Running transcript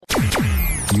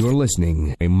You're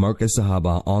listening a Marcus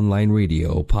Sahaba online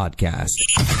radio podcast.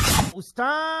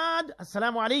 Ustad,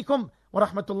 Assalamu alaikum wa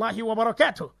rahmatullahi wa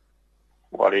barakatuh.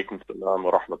 Wa alaikum salam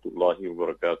wa rahmatullahi wa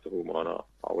barakatuh. Mana,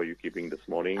 how are you keeping this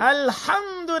morning?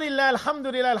 Alhamdulillah,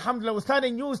 alhamdulillah, alhamdulillah. Ustad,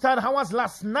 and you, Ustad, how was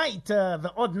last night,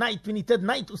 the odd night, 23rd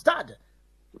night, Ustad?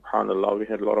 Subhanallah, we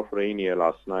had a lot of rain here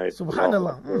last night.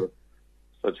 Subhanallah.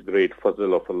 Such great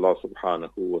fazl of Allah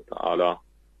subhanahu wa ta'ala.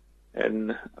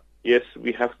 And yes,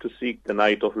 we have to seek the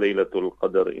night of Laylatul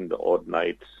Qadr in the odd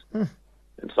nights.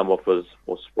 And some of us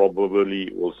most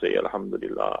probably will say,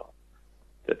 Alhamdulillah,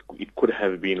 that it could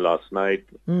have been last night.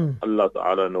 Allah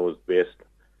Ta'ala knows best.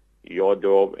 Your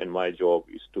job and my job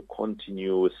is to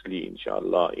continuously,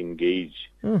 inshallah,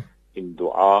 engage in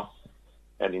dua.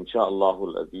 And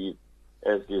inshallah,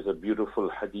 as there's a beautiful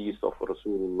hadith of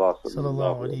Rasulullah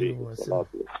sallallahu alayhi wa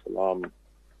sallam,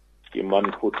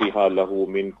 man futiha lahu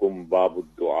minkum babu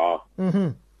dua.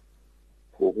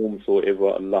 For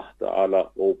whomsoever Allah Ta'ala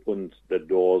opens the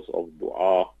doors of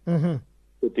dua,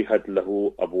 futihat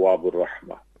lahu abwabur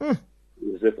rahmah.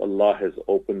 As if Allah has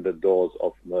opened the doors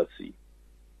of mercy.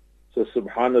 So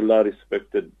subhanallah,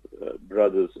 respected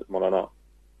brothers, Maulana,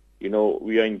 you know,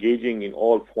 we are engaging in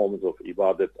all forms of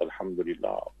ibadat,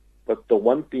 alhamdulillah. But the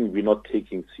one thing we're not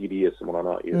taking serious,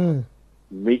 Maulana, is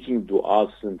making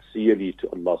dua sincerely to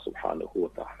Allah subhanahu wa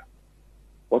ta'ala.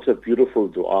 What a beautiful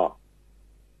dua.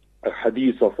 A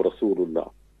hadith of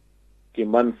Rasulullah. Ki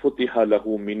man futiha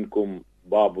lahu minkum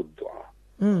babu dua.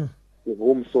 To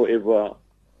whomsoever,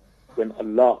 when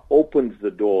Allah opens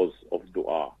the doors of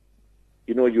dua,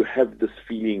 you know, you have this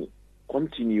feeling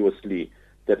continuously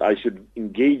that I should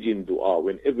engage in dua.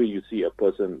 Whenever you see a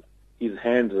person, his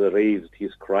hands are raised,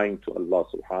 he's crying to Allah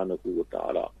subhanahu wa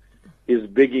ta'ala. He's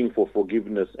begging for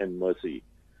forgiveness and mercy.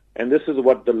 And this is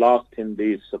what the last 10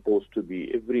 days is supposed to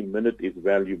be. Every minute is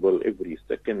valuable, every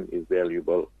second is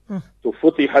valuable. So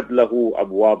futihat lahu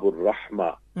abwabur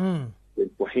rahma. Then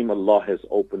for him Allah has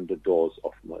opened the doors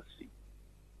of mercy.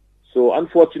 So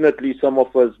unfortunately, some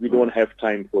of us, we don't have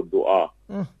time for dua.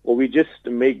 Or we just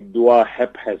make dua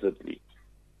haphazardly.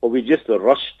 Or we just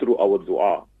rush through our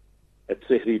dua. At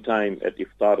sihri time, at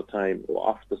iftar time, or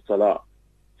after salah.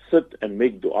 Sit and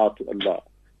make dua to Allah.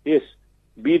 Yes,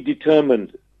 be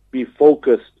determined, be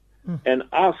focused, and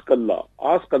ask Allah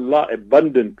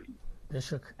abundantly.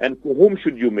 And for whom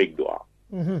should you make dua?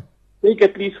 Take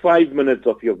at least 5 minutes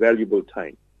of your valuable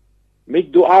time.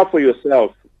 Make dua for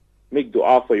yourself. Make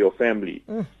dua for your family.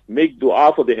 Make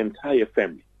dua for the entire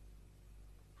family.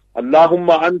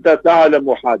 Allahumma anta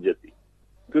ta'alamu hajati.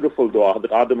 Beautiful dua,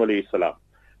 Hadrat Adam alayhi salam.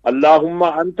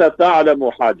 Allahumma anta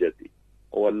ta'alamu hajati.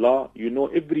 Oh Allah, you know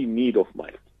every need of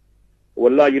mine. Oh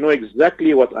Allah, you know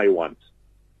exactly what I want.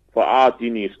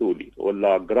 Fa'atini suli. Oh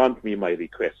Allah, grant me my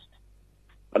request.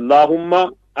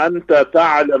 Allahumma anta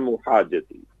ta'alamu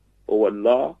hajati. Oh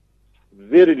Allah,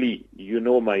 verily you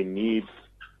know my needs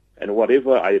and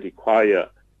whatever I require.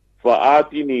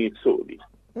 Fa'atini suli.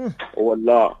 Oh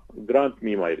Allah, grant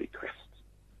me my request.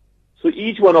 So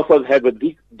each one of us have a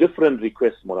different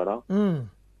request, Maulana.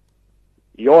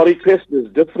 Your request is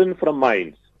different from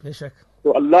mine.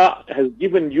 So Allah has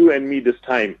given you and me this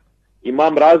time.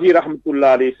 Imam Razi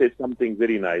rahmatullah alayhi said something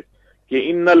very nice. Ki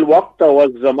innal waqta wa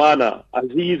zamana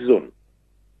azizun.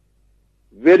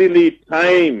 Verily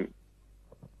time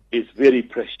is very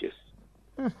precious.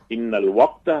 Innal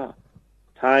waqta,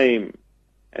 time,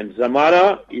 and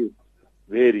zamana is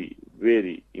very,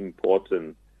 very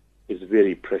important, is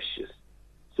very precious.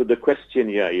 So the question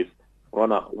here is,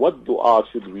 Rana, what dua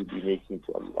should we be making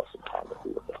to Allah subhanahu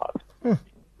wa ta'ala?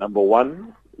 Number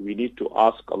one, we need to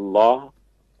ask Allah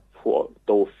for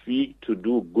tawfiq to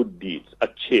do good deeds,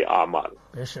 achhe amal.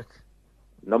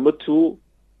 Number two,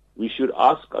 we should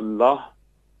ask Allah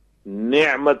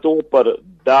ni'maton par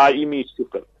daimi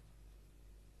shukr,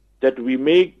 that we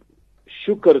make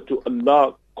shukr to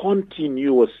Allah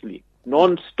continuously,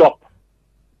 non-stop.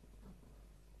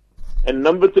 And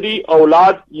number three,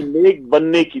 awlad ki nek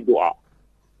banne ki dua.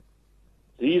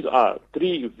 These are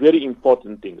three very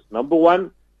important things. Number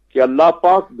one, ki Allah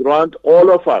Pak grant all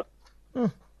of us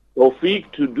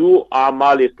tawfiq to do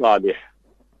amal salih.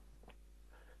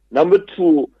 Number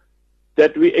two,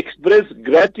 that we express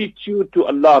gratitude to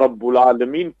Allah Rabbul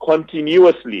Alameen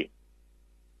continuously.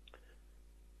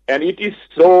 And it is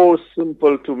so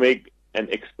simple to make and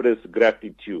express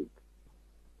gratitude.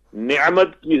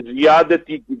 Ni'mat ki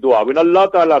ziyadati ki dua. When Allah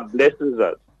Ta'ala blesses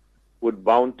us with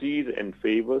bounties and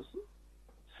favors,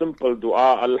 simple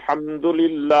dua,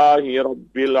 Alhamdulillahi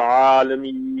Rabbil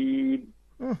Alameen.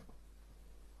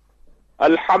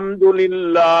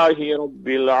 Alhamdulillahi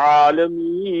Rabbil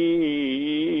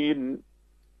Alameen.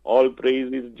 All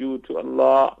praise is due to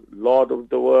Allah, Lord of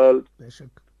the world. Beshak.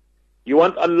 You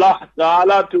want Allah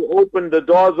Ta'ala to open the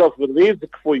doors of rizq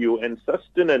for you and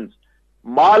sustenance.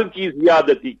 Mal ki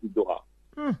ziyadati ki dua.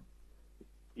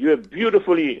 You have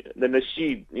beautifully the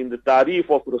nasheed in the tarif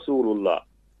of Rasulullah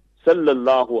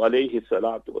sallallahu alayhi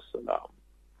salatu wassalam.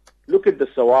 Look at the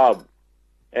sawab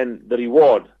and the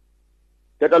reward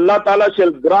that Allah Ta'ala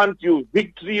shall grant you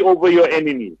victory over your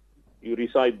enemies. You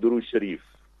recite Durood Sharif.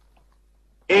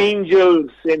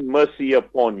 Angels send mercy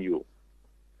upon you.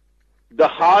 The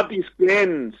heart is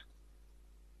cleansed.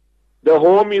 The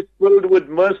home is filled with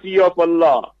mercy of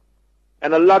Allah.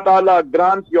 And Allah Ta'ala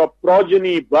grants your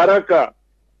progeny barakah.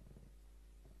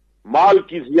 Mal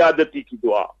ki ziyadati ki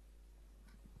dua.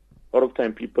 A lot of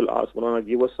time people ask, Maulana,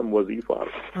 give us some wazifa.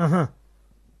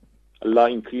 Allah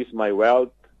increase my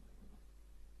wealth.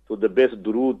 So the best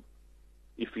durood,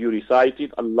 if you recite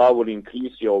it, Allah will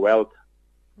increase your wealth.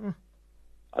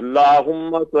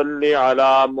 Allahumma salli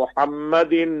ala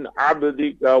Muhammadin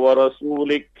abdika wa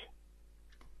rasulik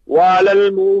wa ala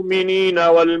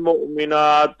al-mu'minina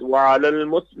wal-mu'minat wa ala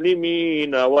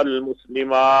al-muslimina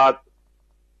wal-muslimat.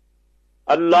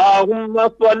 Allahumma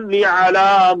salli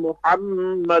ala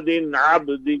Muhammadin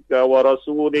abdika wa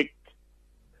rasulik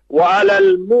وعلى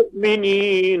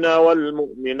المؤمنين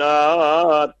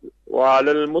والمؤمنات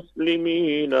وعلى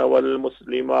المسلمين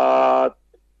والمسلمات.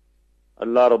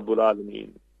 Allah Rabbul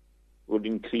Alameen would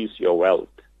increase your wealth.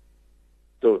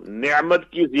 So,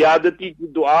 ni'mat ki ziyadati ki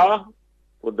dua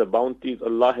for the bounties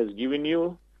Allah has given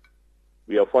you.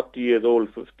 We are 40 years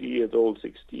old, 50 years old,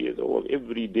 60 years old.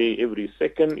 Every day, every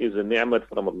second is a ni'mat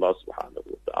from Allah subhanahu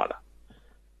wa ta'ala.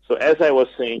 So, as I was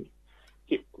saying,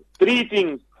 three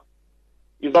things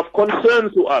is of concern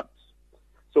to us.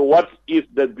 So what is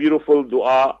the beautiful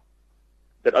dua?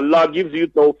 That Allah gives you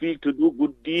tawfiq to do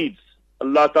good deeds.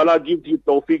 Allah Ta'ala gives you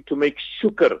tawfiq to make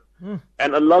shukr.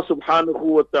 And Allah subhanahu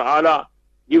wa ta'ala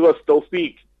give us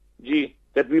tawfiq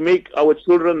that we make our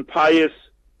children pious.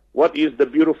 What is the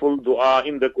beautiful dua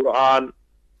in the Quran?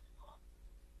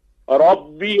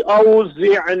 ربي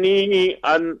أوزعني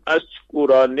أن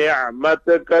أشكر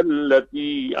نعمتك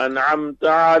التي أنعمت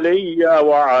علي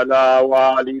وعلى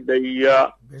والدي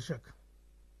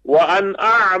وأن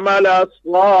أعمل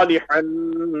صالحا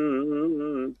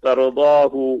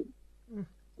ترضاه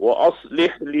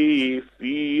وأصلح لي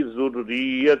في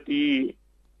ذريتي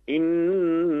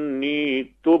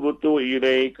إني تبت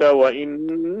إليك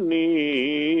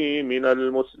وإني من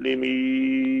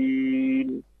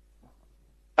المسلمين.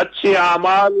 अच्छे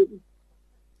आमाल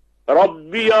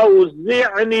रब्बी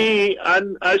औज़िअनी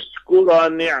अन अश्कुरा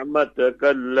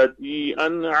निअमतकल्लती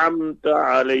अनअमत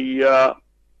अलैया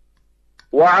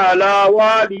व अला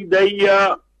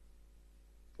वालिदैया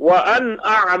व अन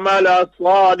अअमल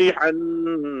सालिहन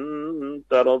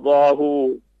तरदाहु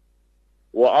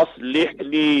व अस्लिह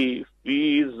ली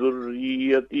फी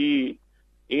ज़ुर्रियती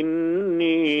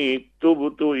inni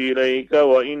tubtu ilayka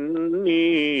wa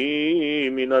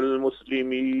inni minal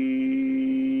muslimin.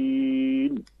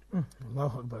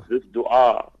 This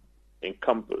dua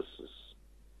encompasses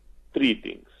three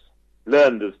things.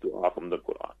 Learn this dua from the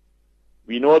Quran.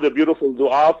 We know the beautiful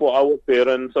dua for our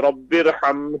parents.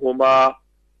 Rabbirhamhuma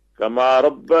kama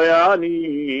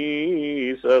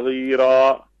rabbayani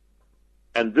saghira.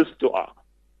 And this dua,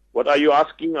 what are you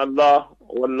asking Allah?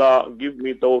 Oh Allah, give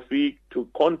me tawfiq to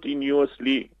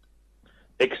continuously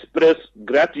express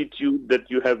gratitude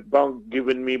that you have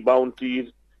given me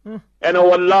bounties. And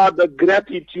oh Allah, the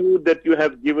gratitude that you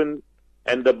have given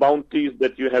and the bounties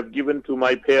that you have given to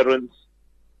my parents.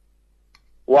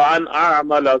 Wa an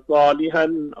a'mala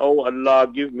salihan. Oh Allah,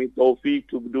 give me tawfiq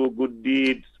to do good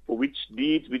deeds. For which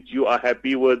deeds which you are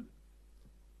happy with.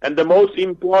 And the most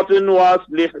important was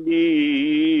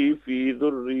lihli fi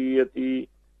dhurriyati.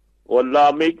 Oh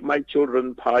Allah, make my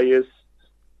children pious.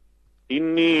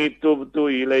 Inni tubtu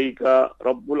ilayka.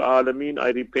 Rabbul Alameen, I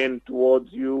repent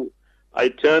towards you. I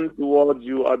turn towards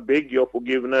you. I beg your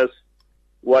forgiveness.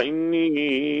 Wa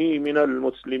inni minal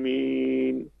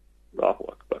muslimin. Allahu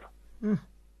Akbar.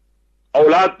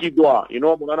 Awlad ki dua. You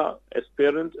know, Maulana, as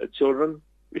parents, as children,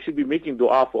 we should be making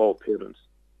dua for our parents.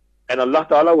 And Allah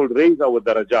Ta'ala will raise our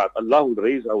darajat. Allah will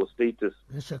raise our status.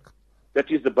 That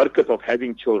is the barakat of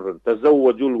having children.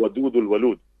 Tazawwajul wadudul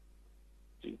walud.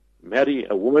 Marry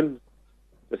a woman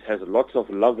that has lots of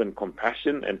love and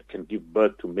compassion and can give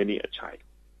birth to many a child.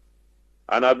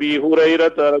 عن أبي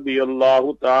هريرة رضي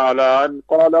الله تعالى عنه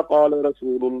قال قال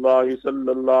رسول الله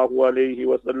صلى الله عليه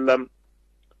وسلم.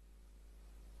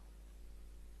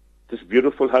 This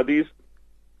beautiful hadith.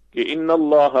 إن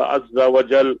الله عز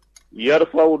وجل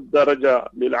يرفع الدرجة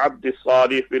للعبد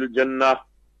الصالح في الجنة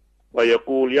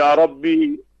ويقول يا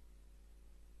ربي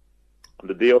On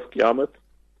the day of Qiyamah,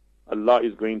 Allah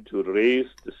is going to raise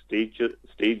the stage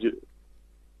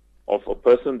of a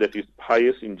person that is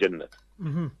pious in Jannah.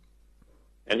 Mm-hmm.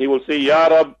 And he will say, Ya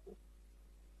Rab,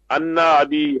 Anna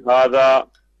Adi Hada.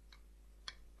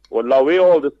 Wallah, where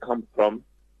all this comes from?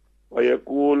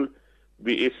 وَيَقُولُ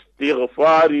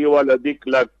بِإِسْتِغْفَارِ وَلَدِكْ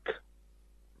لَكَ.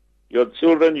 Your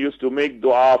children used to make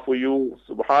dua for you.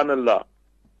 Subhanallah.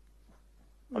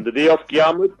 On the day of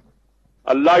Qiyamah,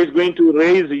 Allah is going to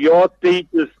raise your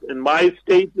status and my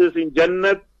status in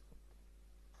Jannah.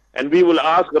 And we will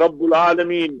ask Rabbul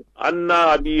Alameen, Anna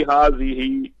Adi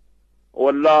Hazihi. Oh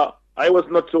Allah, I was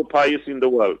not so pious in the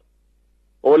world.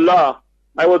 Oh Allah,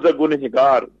 I was a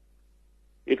gunhigar.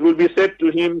 It will be said to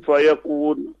him,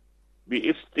 فَيَقُولُ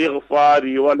بِإِسْتِغْفَارِ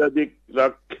وَلَدِكْ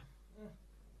لَكَ.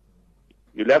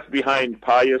 You left behind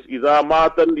pious. إِذَا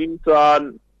مَاتَ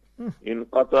الْإِنسَانِ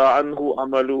إِنْقَطَعَ عَنْهُ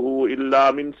عَمَلُهُ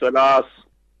إِلَّا مِنْ ثَلَاثٍ.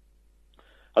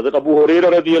 Hazrat Abu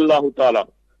Hurairah radiyallahu ta'ala.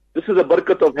 This is a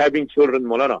barakat of having children,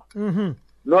 Maulana. Mm-hmm.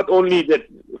 Not only that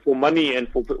for money and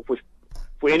for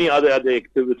any other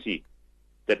activity,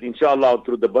 that inshallah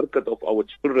through the barakat of our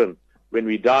children, when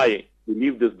we die, we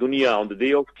leave this dunya on the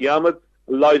day of Qiyamah,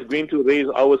 Allah is going to raise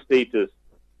our status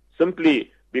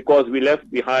simply because we left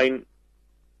behind.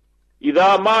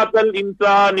 إِذَا مَاتَ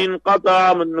الْإِنسَانِ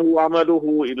انْقَطَعَ مِنْهُ عَمَلُهُ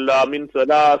إِلَّا مِنْ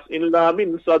ثَلَاثٍ إِلَّا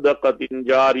مِنْ صَدَقَةٍ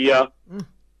جَارِيَةٍ.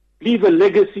 Leave a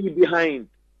legacy behind.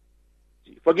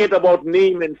 Forget about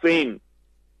name and fame.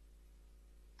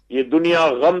 ये दुनिया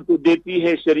गम तो देती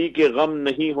है, शरीक गम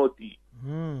नहीं होती.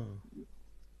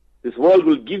 This world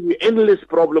will give you endless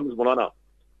problems, Maulana.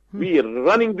 We are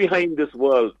running behind this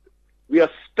world. We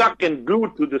are stuck and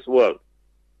glued to this world.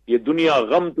 ये दुनिया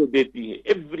गम तो देती है.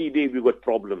 Every day we got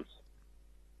problems.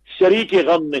 शरीक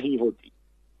गम नहीं होती.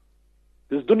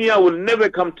 This dunya will never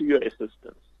come to your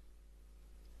assistance.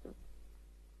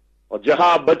 और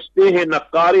जहां बचते हैं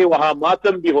नकारे वहां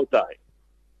मातम भी होता है.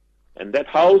 And that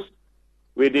house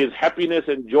where there is happiness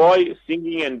and joy,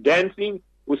 singing and dancing,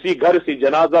 उसी घर से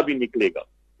जनाजा भी निकलेगा.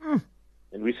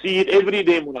 And we see it every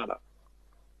day, Munana.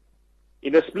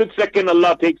 In a split second,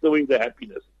 Allah takes away the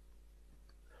happiness.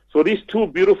 So these two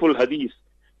beautiful hadiths,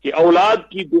 कि औलाद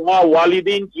की दुआ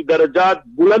वालिदैन की दरजात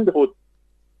बुलंद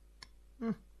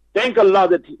होती. Thank Allah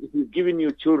that He's given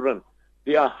you children.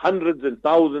 There are hundreds and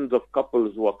thousands of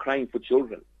couples who are crying for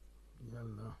children.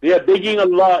 They are begging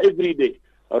Allah every day.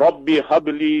 Rabbi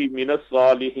habli minas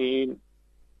salihin.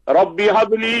 Rabbi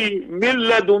habli min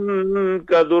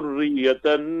ladunka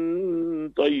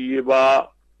dhurriyatan tayyiba.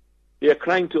 They are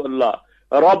crying to Allah.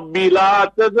 Rabbi la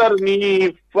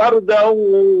tazarni fardaw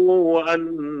wa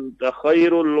anta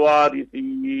khairul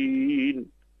warithin.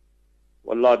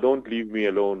 Wallah, don't leave me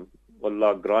alone.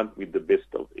 Wallah, grant me the best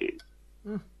of age.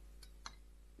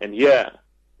 And here,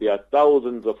 there are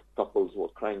thousands of couples who are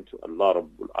crying to Allah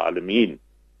Rabbul Alameen.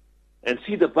 And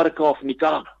see the barakah of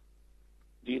nikah.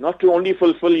 Not to only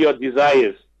fulfill your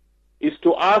desires, is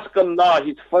to ask Allah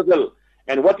His fazl.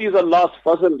 And what is Allah's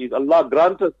fazl? Is Allah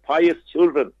grant us pious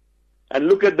children. And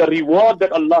look at the reward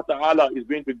that Allah Ta'ala is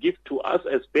going to give to us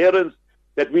as parents,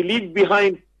 that we leave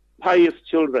behind pious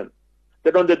children.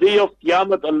 That on the day of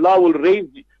Qiyamah, Allah will raise,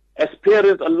 as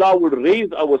parents, Allah will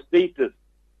raise our status.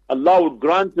 Allah will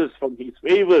grant us from His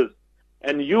favors.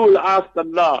 And you will ask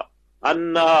Allah,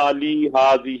 Anna Ali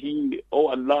Hazihi. Oh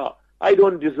Allah, I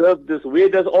don't deserve this. Where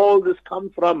does all this come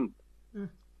from?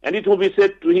 And it will be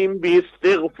said to him,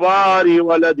 Bi-istighfari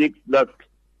waladik lak.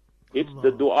 It's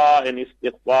the dua and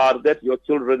istighfar that your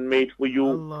children made for you.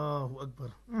 Allahu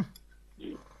Akbar.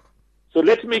 So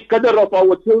let's make qadr of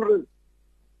our children.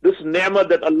 This ni'mah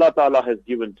that Allah Ta'ala has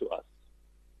given to us.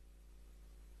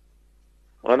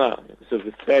 Anna, it's a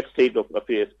sad state of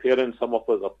affairs. Parents, some of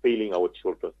us are failing our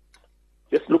children.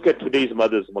 Just look at today's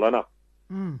mothers, Maulana.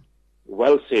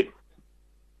 Well said.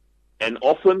 And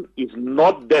often is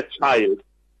not that child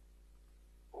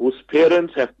whose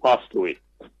parents have passed away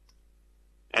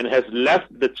and has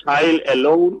left the child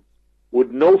alone with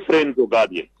no friends or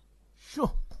guardians.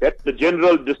 Sure. That's the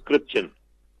general description.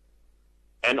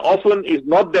 And often is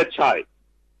not that child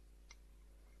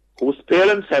whose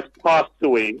parents have passed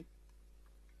away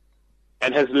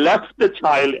and has left the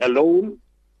child alone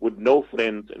with no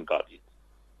friends and guardians.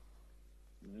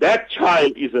 That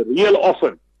child is a real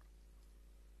orphan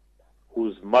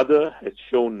whose mother has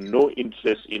shown no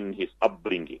interest in his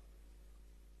upbringing,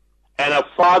 and a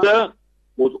father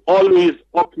who's always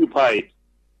occupied.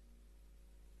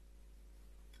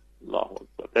 Allahu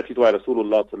Akbar. That is why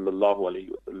Rasulullah sallallahu alayhi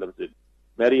wa sallam said,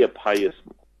 marry a pious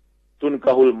woman.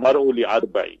 Tunkahul mar'u li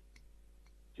arba'i.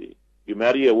 You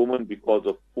marry a woman because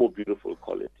of four beautiful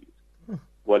qualities.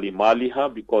 Wali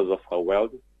maliha, because of her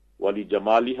wealth. Wali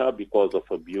jamaliha, because of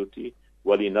her beauty.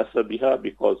 Wali nasabiha,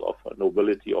 because of her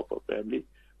nobility of her family.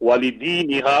 Wali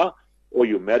deeniha, or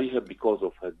you marry her because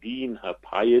of her deen, her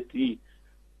piety,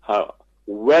 her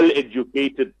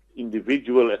well-educated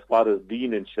individual as far as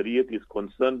deen and shariat is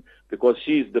concerned, because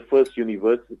she is the first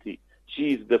university.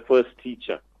 She is the first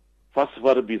teacher.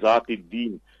 Fasfar bizati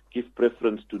deen. Give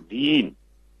preference to deen.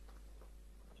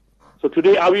 So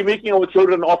today, are we making our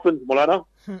children orphans, Maulana?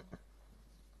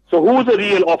 So who's a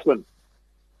real orphan?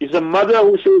 Is a mother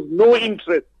who shows no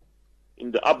interest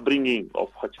in the upbringing of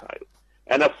her child,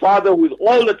 and a father who is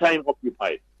all the time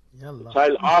occupied. The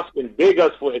child asks and begs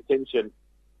us for attention.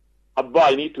 Abba,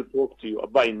 I need to talk to you.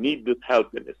 Abba, I need this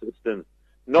help and assistance.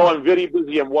 No, I'm very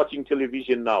busy. I'm watching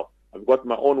television now. I've got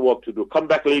my own work to do. Come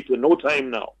back later. No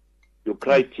time now. You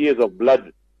cry tears of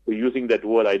blood for using that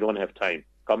word. I don't have time.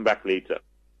 Come back later.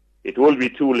 It will be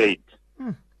too late.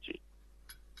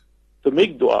 So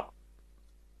make dua.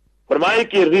 Farmaya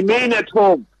ki remain at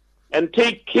home and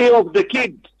take care of the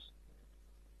kids.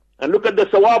 And look at the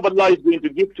sawab Allah is going to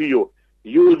give to you.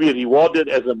 You will be rewarded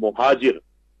as a muhajir.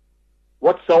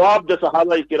 What sawab the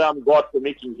Sahaba Kiram got for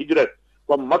making hijrat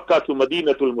from Makkah to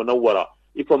Madinatul Munawwara.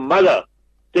 If a mother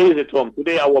stays at home,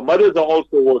 today our mothers are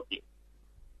also working.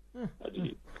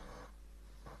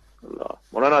 Allah.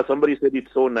 Maulana, somebody said it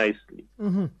so nicely.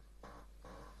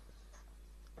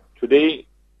 Today,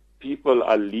 people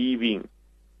are leaving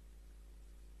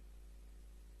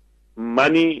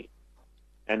money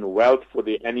and wealth for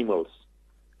the animals.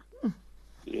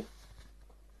 See?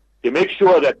 They make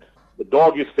sure that the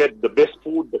dog is fed the best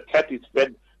food, the cat is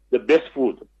fed the best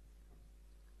food.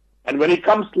 And when it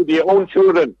comes to their own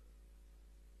children,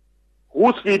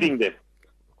 who's feeding them?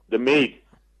 The maid.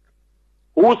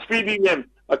 Who's feeding them?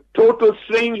 A total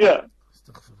stranger.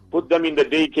 Put them in the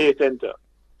daycare center.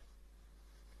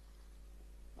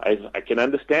 I can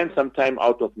understand sometime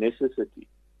out of necessity.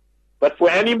 But for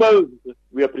animals,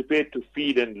 we are prepared to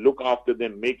feed and look after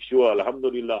them, make sure,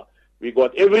 alhamdulillah, we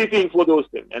got everything for those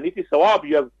things. And it is sawab.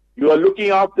 You are looking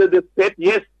after the pet,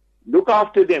 yes, look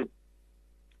after them.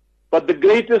 But the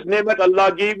greatest ni'mat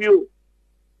Allah gave you,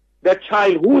 that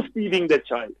child, who's feeding that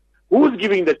child? Who's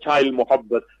giving the child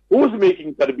muhabbat? Who's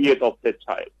making tarbiyat of that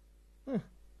child?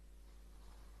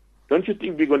 Don't you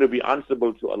think we're going to be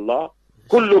answerable to Allah?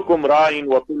 Kullukum ra'in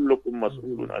wa kullukum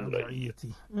mas'ulun an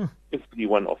ra'iyati. Every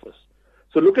one of us.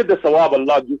 So look at the sawab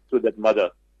Allah gives to that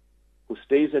mother who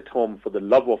stays at home for the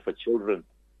love of her children,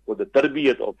 for the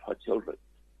tarbiyat of her children.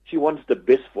 She wants the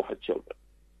best for her children.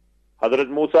 Hazrat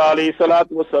Musa alayhi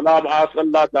salatu wa salam asked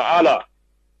Allah Ta'ala,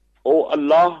 Oh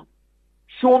Allah,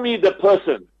 show me the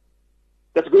person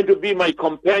that's going to be my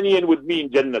companion with me in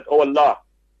Jannat. Oh Allah.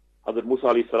 Hazrat Musa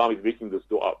alayhi salam is making this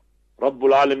dua.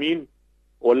 Rabbul Alameen,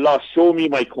 oh Allah, show me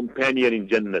my companion in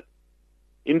Jannat.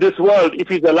 In this world, if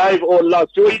he's alive, oh Allah,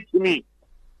 show it to me.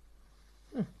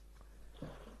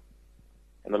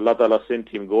 And Allah Ta'ala sent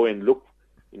him, go and look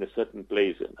in a certain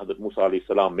place. And Hazrat Musa alayhi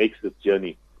salam makes this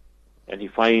journey. And he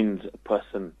finds a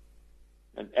person,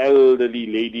 an elderly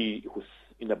lady who's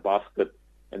in a basket.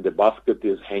 And the basket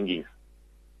is hanging.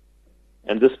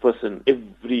 And this person,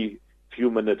 every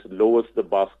few minutes, lowers the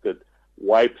basket,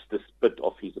 wipes the spit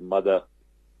of his mother.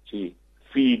 She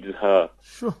feeds her.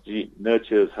 She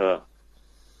nurtures her.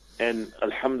 And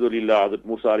alhamdulillah, that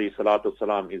Musa alayhi salatu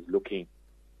salam is looking.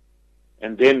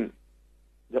 And then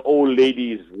the old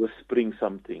lady is whispering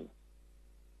something.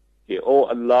 Okay, oh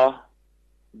Allah,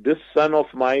 this son of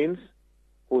mine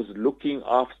who's looking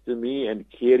after me and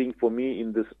caring for me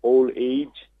in this old age,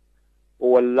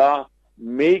 oh Allah,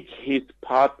 make his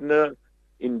partner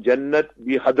in Jannat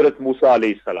be Hazrat Musa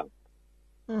alayhi salam.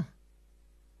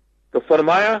 So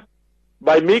Farmaya,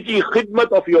 by making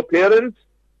khidmat of your parents,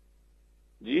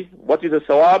 what is the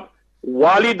sawab?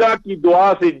 Walida ki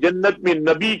dua se Jannat mein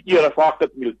Nabi ki rafaqat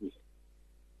milti hai.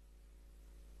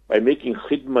 By making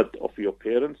khidmat of your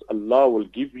parents, Allah will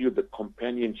give you the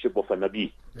companionship of a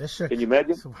Nabi. Can you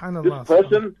imagine? This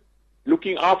person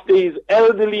looking after his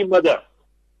elderly mother.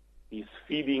 He's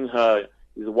feeding her,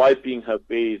 he's wiping her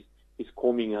face, he's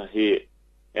combing her hair,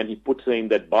 and he puts her in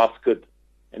that basket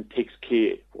and takes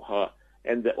care for her.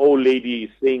 And the old lady is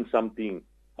saying something.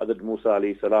 Hazrat Musa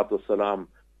alayhi salatu salam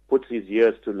puts his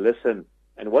ears to listen.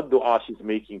 And what dua she's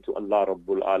making to Allah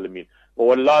Rabbul Alameen.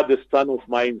 Oh Allah, this son of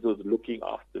mine who's looking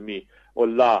after me. Oh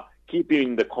Allah, keep him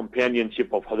in the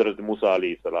companionship of Hazrat Musa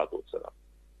alayhi salatu salam.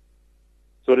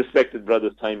 So respected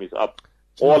brothers, time is up.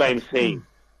 All I'm saying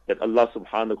that Allah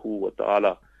subhanahu wa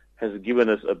ta'ala has given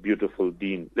us a beautiful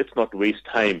deen. Let's not waste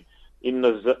time. Inna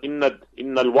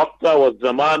al-waqta wa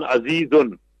zaman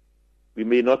azizun. We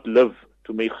may not live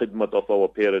to make khidmat of our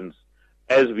parents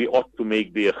as we ought to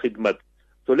make their khidmat.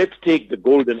 So let's take the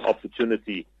golden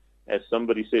opportunity, as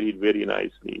somebody said it very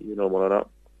nicely, Maulana.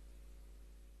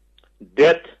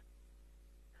 Death,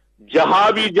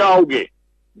 jahan bhi jaoge,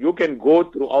 you can go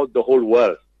throughout the whole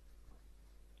world.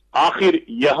 Akhir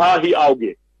yahan hi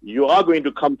aoge, you are going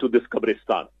to come to this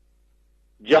Qabristan.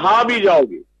 Jahan bhi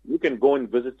jaoge, you can go and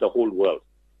visit the whole world.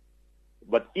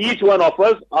 But each one of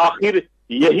us, akhir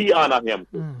yahi aana hai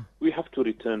humko. We have to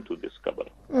return to this qabr.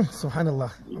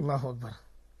 Subhanallah, Allahu Akbar.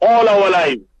 All our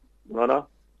lives,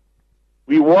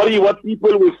 we worry what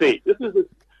people will say. This is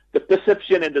the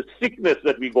perception and the sickness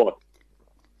that we got.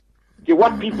 Okay,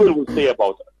 what people will say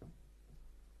about us.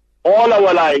 All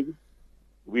our lives,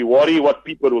 we worry what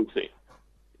people will say.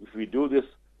 If we do this,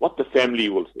 what the family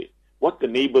will say, what the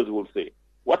neighbors will say,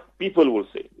 what people will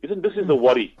say. Isn't this is the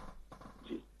worry?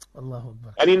 Allahu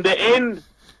Akbar. And in the end,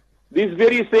 these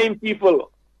very same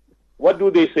people, what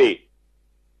do they say?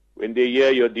 When they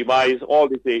hear your demise, all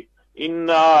they say,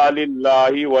 Inna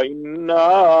lillahi wa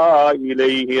inna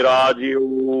ilayhi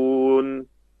raji'un.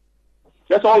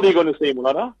 That's all they're going to say,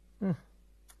 Mulana.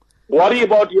 Worry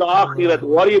about your akhirat.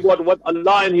 Worry about what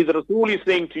Allah and His Rasul is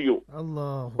saying to you.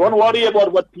 Allah. Don't worry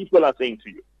about what people are saying to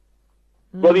you.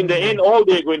 Because in the end, all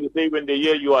they're going to say when they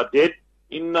hear you are dead,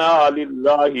 Inna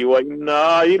lillahi wa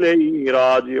inna ilayhi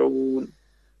raji'un.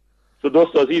 So those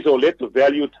so let's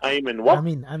value time and work.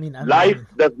 Life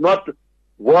does not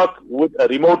work with a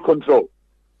remote control.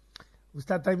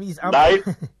 Ustad, time is up. Life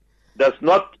does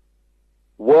not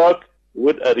work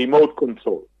with a remote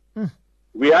control.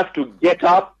 We have to get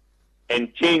up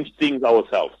and change things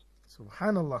ourselves.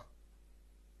 Subhanallah.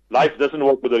 Life doesn't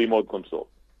work with a remote control.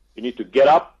 You need to get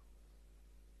up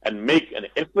and make an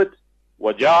effort.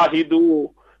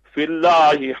 وَجَاهِدُوا فِي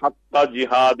اللَّهِ حَقَّ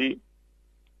جِهَادِ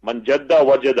مَنْ جَدَّ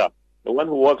وَجَدَ. The one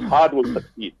who works hard will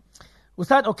succeed.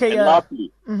 Ustad, okay. And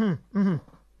lastly,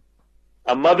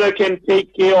 a mother can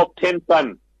take care of 10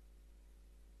 sons,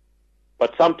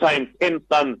 but sometimes 10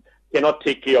 sons cannot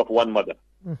take care of one mother.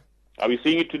 Are we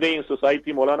seeing it today in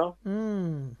society, Maulana?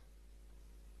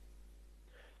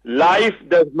 Life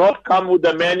does not come with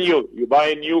a manual. You buy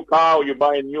a new car or you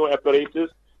buy a new apparatus,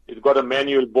 it's got a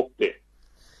manual book there.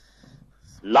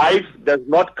 Life does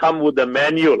not come with a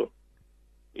manual.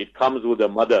 It comes with a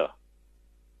mother.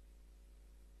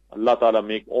 Allah Ta'ala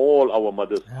make all our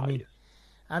mothers pious.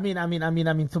 Ameen,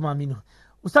 thumma ameen.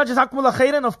 Ustad, Jazakumullah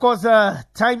khairan. Of course,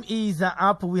 time is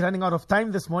up. We're running out of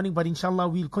time this morning, but inshallah,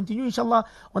 we'll continue, inshallah,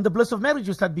 on the bliss of marriage,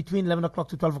 Ustad, between 11 o'clock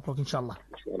to 12 o'clock, inshallah.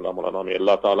 Inshallah, Maulana. May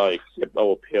Allah Ta'ala accept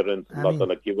our parents. Allah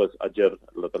Ta'ala give us ajr.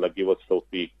 Allah Ta'ala give us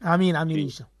tawfiq.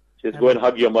 Ameen. Just go and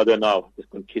hug your mother now. Just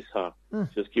go and kiss her.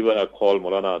 Just give her a call,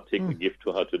 Maulana. Take the gift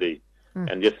to her today.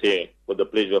 And just say, for the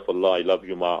pleasure of Allah, I love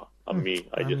you, Ma. Ammi,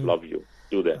 I just love you.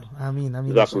 Do that. Ameen.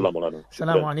 Jazakallah, Maulana.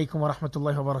 Assalamu alaikum wa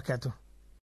rahmatullahi wa barakatuh.